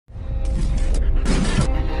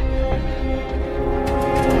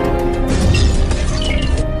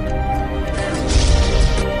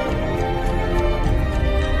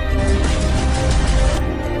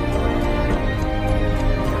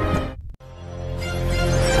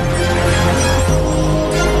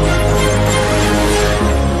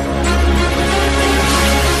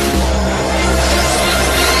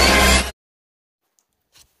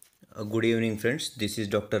Good evening friends, this is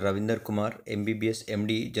Dr. Ravinder Kumar, MBBS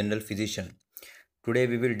MD, General Physician. Today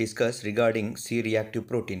we will discuss regarding C-reactive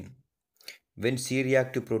protein. When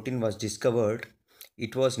C-reactive protein was discovered,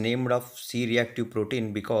 it was named of C-reactive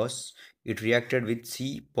protein because it reacted with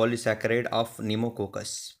C polysaccharide of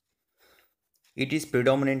pneumococcus. It is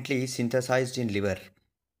predominantly synthesized in liver.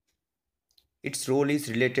 Its role is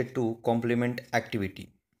related to complement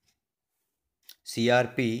activity.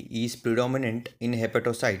 CRP is predominant in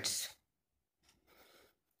hepatocytes.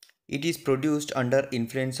 It is produced under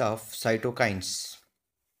influence of cytokines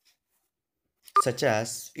such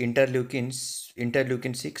as interleukin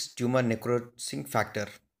 6 tumor necrosis factor.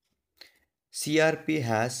 CRP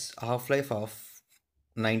has a half-life of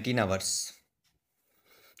 19 hours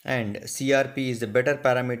and CRP is a better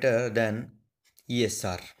parameter than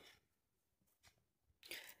ESR.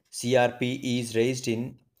 CRP is raised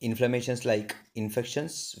in inflammations like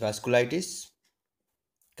infections, vasculitis,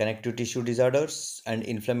 connective tissue disorders and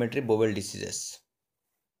inflammatory bowel diseases,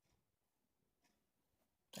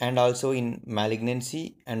 and also in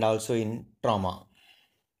malignancy and also in trauma.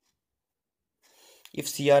 If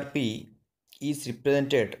CRP is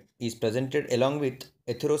presented along with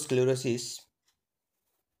atherosclerosis,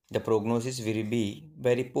 the prognosis will be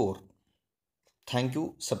very poor. Thank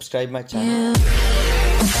you. Subscribe my channel.